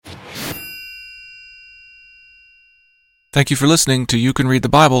Thank you for listening to You Can Read the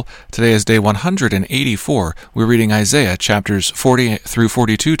Bible. Today is day 184. We're reading Isaiah chapters 40 through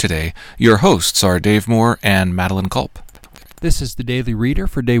 42 today. Your hosts are Dave Moore and Madeline Culp. This is the Daily Reader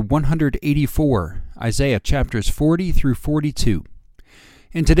for day 184, Isaiah chapters 40 through 42.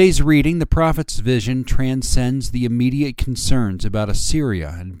 In today's reading, the prophet's vision transcends the immediate concerns about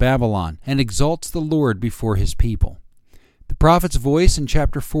Assyria and Babylon and exalts the Lord before his people. The prophet's voice in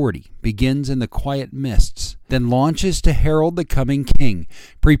chapter 40 begins in the quiet mists, then launches to herald the coming king.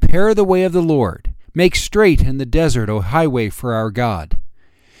 Prepare the way of the Lord. Make straight in the desert a highway for our God.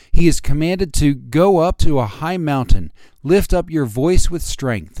 He is commanded to go up to a high mountain, lift up your voice with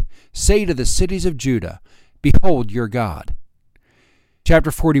strength. Say to the cities of Judah, Behold your God.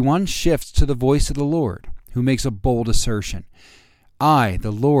 Chapter 41 shifts to the voice of the Lord, who makes a bold assertion. I,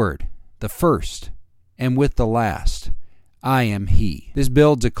 the Lord, the first, am with the last. I am He. This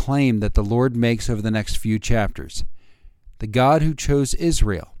builds a claim that the Lord makes over the next few chapters. The God who chose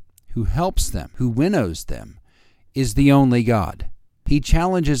Israel, who helps them, who winnows them, is the only God. He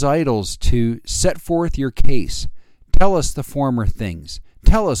challenges idols to set forth your case. Tell us the former things.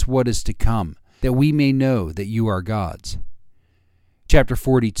 Tell us what is to come, that we may know that you are gods. Chapter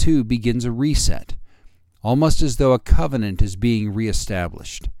 42 begins a reset, almost as though a covenant is being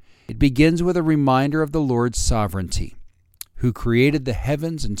reestablished. It begins with a reminder of the Lord's sovereignty, who created the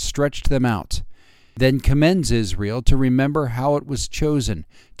heavens and stretched them out, then commends Israel to remember how it was chosen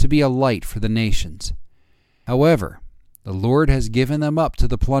to be a light for the nations. However, the Lord has given them up to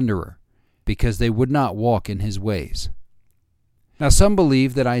the plunderer, because they would not walk in his ways. Now some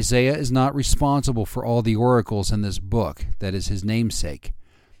believe that Isaiah is not responsible for all the oracles in this book, that is his namesake.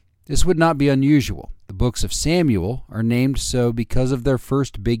 This would not be unusual. The books of Samuel are named so because of their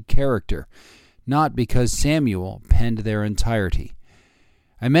first big character, not because Samuel penned their entirety.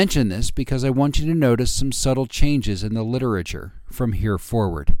 I mention this because I want you to notice some subtle changes in the literature from here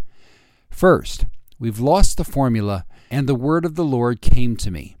forward. First, we've lost the formula, and the word of the Lord came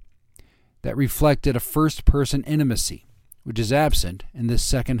to me. That reflected a first-person intimacy, which is absent in this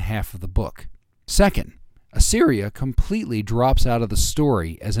second half of the book. Second, Assyria completely drops out of the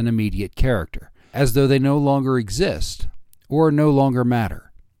story as an immediate character, as though they no longer exist or no longer matter.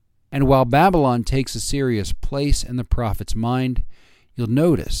 And while Babylon takes Assyria's place in the prophet's mind, you'll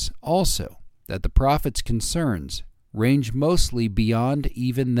notice also that the prophet's concerns range mostly beyond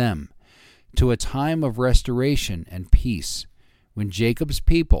even them, to a time of restoration and peace, when Jacob's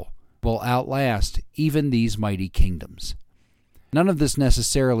people will outlast even these mighty kingdoms. None of this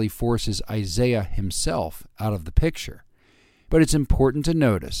necessarily forces Isaiah himself out of the picture, but it's important to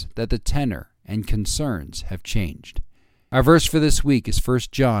notice that the tenor and concerns have changed. Our verse for this week is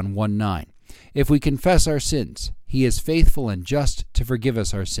 1 John 1:9. If we confess our sins, he is faithful and just to forgive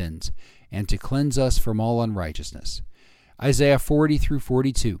us our sins and to cleanse us from all unrighteousness. Isaiah 40 through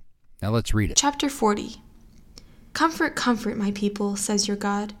 42. Now let's read it. Chapter 40. Comfort, comfort, my people, says your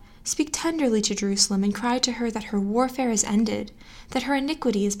God. Speak tenderly to Jerusalem and cry to her that her warfare is ended, that her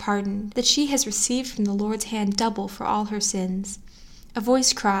iniquity is pardoned, that she has received from the Lord's hand double for all her sins. A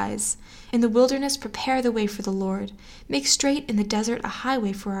voice cries, In the wilderness prepare the way for the Lord. Make straight in the desert a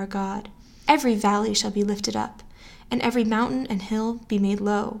highway for our God. Every valley shall be lifted up, and every mountain and hill be made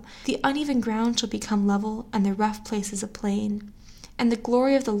low. The uneven ground shall become level, and the rough places a plain. And the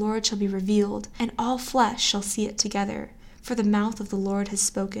glory of the Lord shall be revealed, and all flesh shall see it together, for the mouth of the Lord has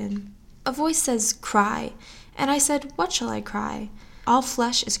spoken. A voice says, Cry. And I said, What shall I cry? All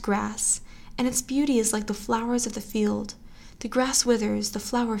flesh is grass, and its beauty is like the flowers of the field. The grass withers, the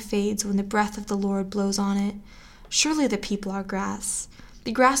flower fades when the breath of the Lord blows on it. Surely the people are grass.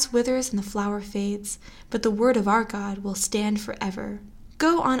 The grass withers and the flower fades, but the word of our God will stand forever.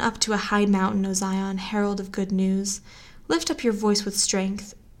 Go on up to a high mountain, O Zion, herald of good news. Lift up your voice with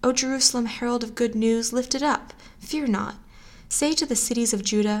strength. O Jerusalem, herald of good news, lift it up. Fear not. Say to the cities of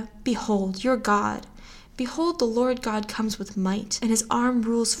Judah, Behold, your God. Behold, the Lord God comes with might, and his arm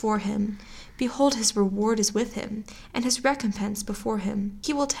rules for him. Behold, his reward is with him, and his recompense before him.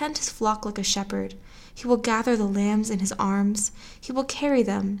 He will tend his flock like a shepherd. He will gather the lambs in his arms. He will carry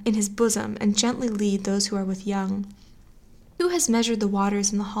them in his bosom, and gently lead those who are with young. Who has measured the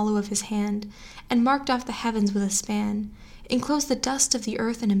waters in the hollow of his hand, and marked off the heavens with a span, enclosed the dust of the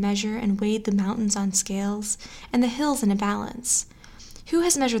earth in a measure, and weighed the mountains on scales, and the hills in a balance? Who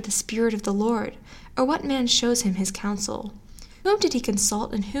has measured the Spirit of the Lord, or what man shows him his counsel? Whom did he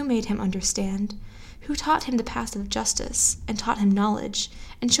consult, and who made him understand? Who taught him the path of justice, and taught him knowledge,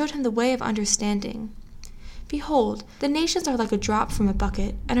 and showed him the way of understanding? Behold, the nations are like a drop from a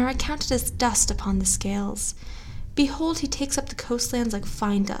bucket, and are accounted as dust upon the scales. Behold, he takes up the coastlands like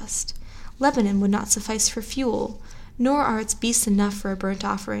fine dust. Lebanon would not suffice for fuel, nor are its beasts enough for a burnt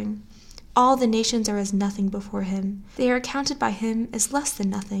offering. All the nations are as nothing before him. They are accounted by him as less than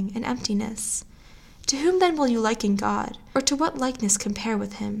nothing and emptiness. To whom then will you liken God, or to what likeness compare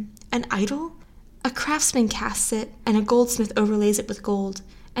with him? An idol? A craftsman casts it, and a goldsmith overlays it with gold,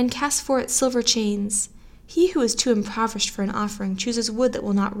 and casts for it silver chains. He who is too impoverished for an offering chooses wood that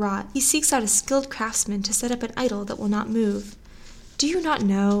will not rot. He seeks out a skilled craftsman to set up an idol that will not move. Do you not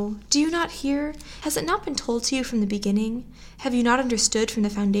know? Do you not hear? Has it not been told to you from the beginning? Have you not understood from the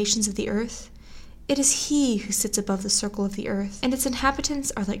foundations of the earth? It is he who sits above the circle of the earth, and its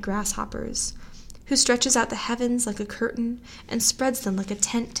inhabitants are like grasshoppers, who stretches out the heavens like a curtain and spreads them like a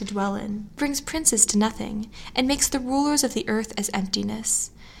tent to dwell in, brings princes to nothing, and makes the rulers of the earth as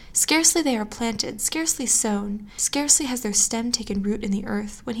emptiness. Scarcely they are planted, scarcely sown, scarcely has their stem taken root in the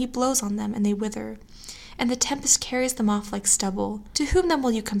earth, when he blows on them and they wither, and the tempest carries them off like stubble. To whom then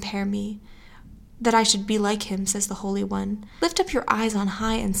will you compare me, that I should be like him, says the Holy One? Lift up your eyes on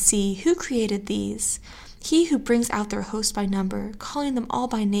high and see, who created these? He who brings out their host by number, calling them all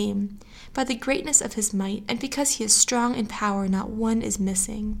by name, by the greatness of his might, and because he is strong in power, not one is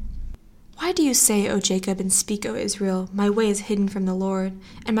missing. Why do you say, O Jacob, and speak, O Israel, my way is hidden from the Lord,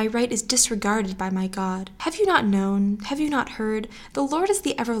 and my right is disregarded by my God? Have you not known? Have you not heard? The Lord is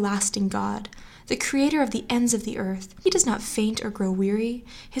the everlasting God, the creator of the ends of the earth. He does not faint or grow weary.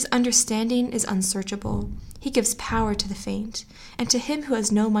 His understanding is unsearchable. He gives power to the faint, and to him who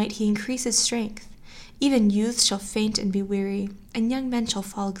has no might he increases strength. Even youths shall faint and be weary, and young men shall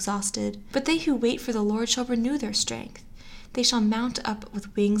fall exhausted. But they who wait for the Lord shall renew their strength. They shall mount up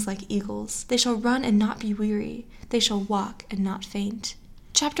with wings like eagles. They shall run and not be weary. They shall walk and not faint.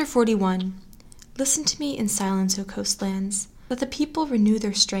 Chapter 41. Listen to me in silence, O coastlands. Let the people renew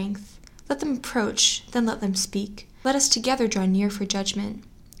their strength. Let them approach, then let them speak. Let us together draw near for judgment.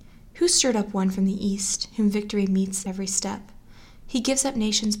 Who stirred up one from the east, whom victory meets every step? He gives up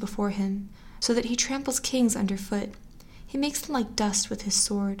nations before him, so that he tramples kings underfoot. He makes them like dust with his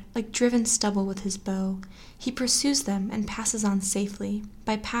sword, like driven stubble with his bow. He pursues them and passes on safely,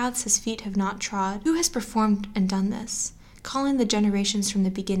 by paths his feet have not trod. Who has performed and done this, calling the generations from the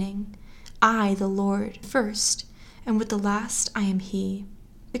beginning? I, the Lord, first, and with the last I am he.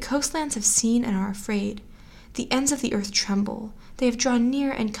 The coastlands have seen and are afraid. The ends of the earth tremble. They have drawn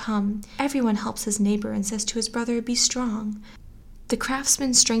near and come. Everyone helps his neighbor and says to his brother, "Be strong." The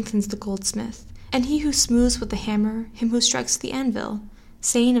craftsman strengthens the goldsmith, and he who smooths with the hammer, him who strikes the anvil,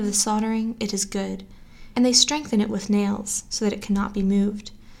 saying of the soldering, "It is good." And they strengthen it with nails, so that it cannot be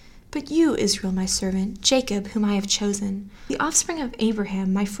moved. But you, Israel, my servant, Jacob, whom I have chosen, the offspring of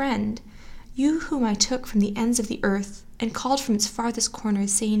Abraham, my friend, you whom I took from the ends of the earth, and called from its farthest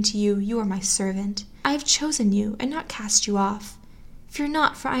corners, saying to you, "You are my servant." I have chosen you, and not cast you off. Fear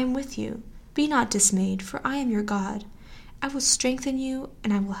not, for I am with you. Be not dismayed, for I am your God. I will strengthen you,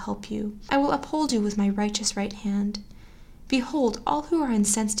 and I will help you. I will uphold you with my righteous right hand. Behold, all who are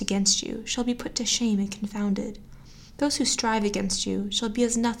incensed against you shall be put to shame and confounded. Those who strive against you shall be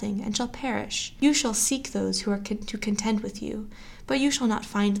as nothing, and shall perish. You shall seek those who are to contend with you, but you shall not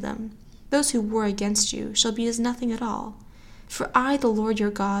find them. Those who war against you shall be as nothing at all. For I, the Lord your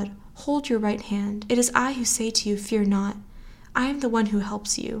God, hold your right hand. It is I who say to you, "Fear not." I am the one who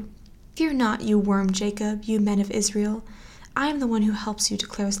helps you. Fear not, you worm Jacob, you men of Israel. I am the one who helps you,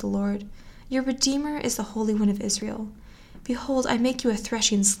 declares the Lord. Your Redeemer is the Holy One of Israel. Behold, I make you a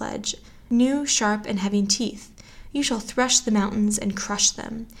threshing sledge, new, sharp, and having teeth. You shall thresh the mountains and crush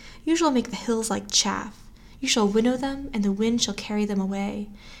them. You shall make the hills like chaff. You shall winnow them, and the wind shall carry them away,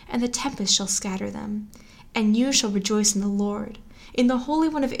 and the tempest shall scatter them. And you shall rejoice in the Lord. In the Holy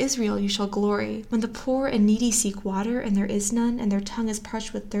One of Israel you shall glory. When the poor and needy seek water, and there is none, and their tongue is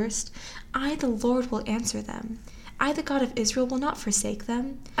parched with thirst, I, the Lord, will answer them. I, the God of Israel, will not forsake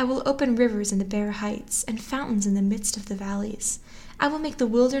them. I will open rivers in the bare heights, and fountains in the midst of the valleys. I will make the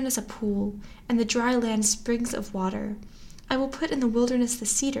wilderness a pool, and the dry land springs of water. I will put in the wilderness the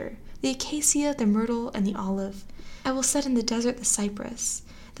cedar, the acacia, the myrtle, and the olive. I will set in the desert the cypress,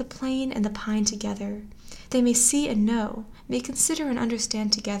 the plane and the pine together. They may see and know, may consider and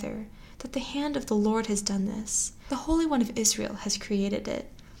understand together, that the hand of the Lord has done this. The Holy One of Israel has created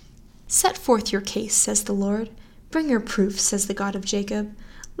it. Set forth your case, says the Lord. Bring your proofs, says the God of Jacob.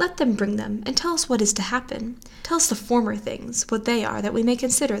 Let them bring them, and tell us what is to happen. Tell us the former things, what they are, that we may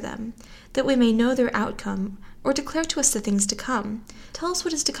consider them, that we may know their outcome, or declare to us the things to come. Tell us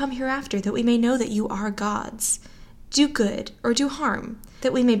what is to come hereafter, that we may know that you are gods. Do good, or do harm,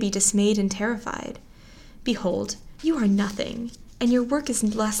 that we may be dismayed and terrified. Behold, you are nothing, and your work is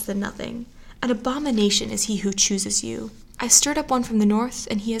less than nothing. An abomination is he who chooses you. I stirred up one from the north,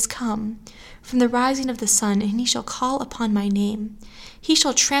 and he has come. From the rising of the sun, and he shall call upon my name. He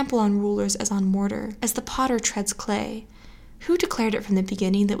shall trample on rulers as on mortar, as the potter treads clay. Who declared it from the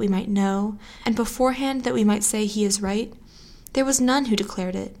beginning that we might know, and beforehand that we might say he is right? There was none who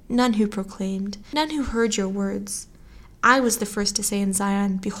declared it, none who proclaimed, none who heard your words. I was the first to say in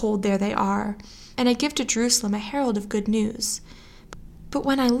Zion, Behold, there they are. And I give to Jerusalem a herald of good news. But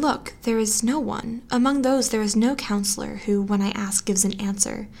when I look, there is no one. Among those there is no counselor who, when I ask, gives an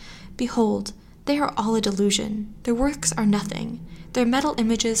answer. Behold, they are all a delusion. Their works are nothing. Their metal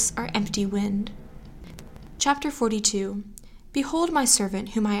images are empty wind. Chapter 42. Behold my servant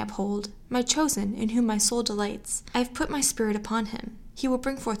whom I uphold, my chosen, in whom my soul delights. I have put my spirit upon him. He will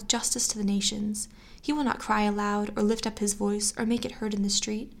bring forth justice to the nations. He will not cry aloud, or lift up his voice, or make it heard in the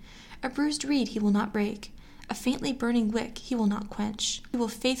street. A bruised reed he will not break. A faintly burning wick he will not quench. He will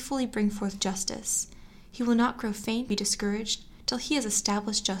faithfully bring forth justice. He will not grow faint, be discouraged, till he has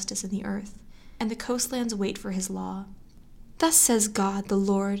established justice in the earth, and the coastlands wait for his law. Thus says God, the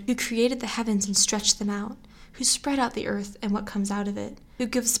Lord, who created the heavens and stretched them out, who spread out the earth and what comes out of it, who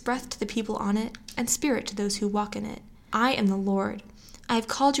gives breath to the people on it, and spirit to those who walk in it. I am the Lord. I have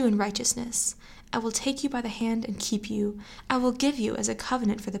called you in righteousness. I will take you by the hand and keep you. I will give you as a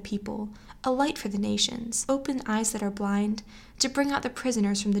covenant for the people, a light for the nations, open eyes that are blind, to bring out the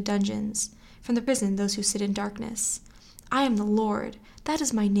prisoners from the dungeons, from the prison those who sit in darkness. I am the Lord. That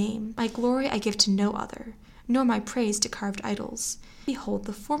is my name. My glory I give to no other, nor my praise to carved idols. Behold,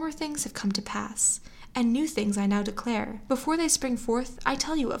 the former things have come to pass, and new things I now declare. Before they spring forth, I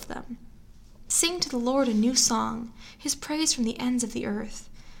tell you of them. Sing to the Lord a new song, his praise from the ends of the earth.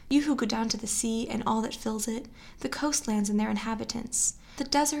 You who go down to the sea and all that fills it, the coastlands and their inhabitants. The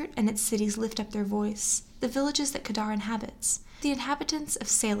desert and its cities lift up their voice, the villages that Kedar inhabits. The inhabitants of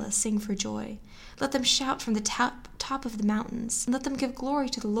Selah sing for joy. Let them shout from the top of the mountains, and let them give glory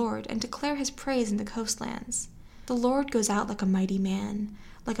to the Lord and declare his praise in the coastlands. The Lord goes out like a mighty man.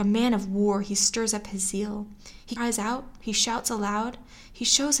 Like a man of war, he stirs up his zeal. He cries out, he shouts aloud, he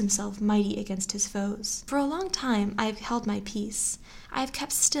shows himself mighty against his foes. For a long time I have held my peace. I have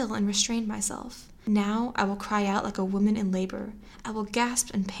kept still and restrained myself. Now I will cry out like a woman in labor. I will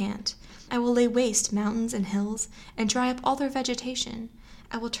gasp and pant. I will lay waste mountains and hills, and dry up all their vegetation.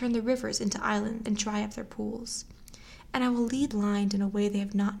 I will turn the rivers into islands, and dry up their pools. And I will lead the blind in a way they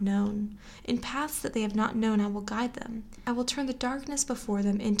have not known. In paths that they have not known I will guide them. I will turn the darkness before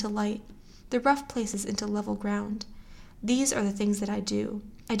them into light, the rough places into level ground. These are the things that I do.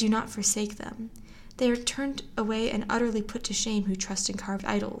 I do not forsake them. They are turned away and utterly put to shame who trust in carved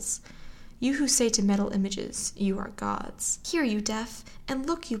idols. You who say to metal images, you are gods. Hear, you deaf, and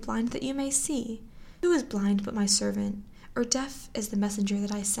look, you blind, that you may see. Who is blind but my servant, or deaf as the messenger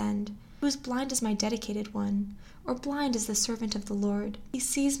that I send? Who is blind as my dedicated one, or blind as the servant of the Lord? He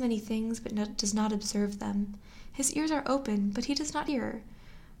sees many things, but does not observe them. His ears are open, but he does not hear.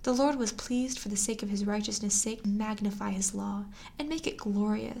 The Lord was pleased for the sake of his righteousness' sake to magnify his law, and make it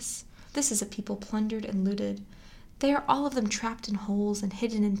glorious. This is a people plundered and looted. They are all of them trapped in holes and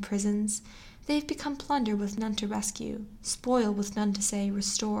hidden in prisons. They have become plunder with none to rescue, spoil with none to say,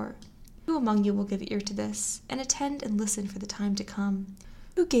 restore. Who among you will give ear to this, and attend and listen for the time to come?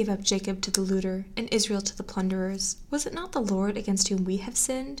 Who gave up Jacob to the looter, and Israel to the plunderers? Was it not the Lord against whom we have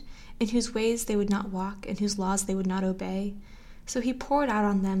sinned, in whose ways they would not walk, and whose laws they would not obey? So he poured out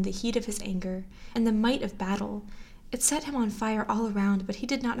on them the heat of his anger, and the might of battle. It set him on fire all around, but he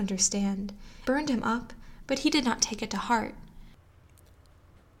did not understand. Burned him up, but he did not take it to heart.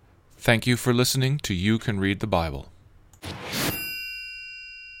 Thank you for listening to You Can Read the Bible.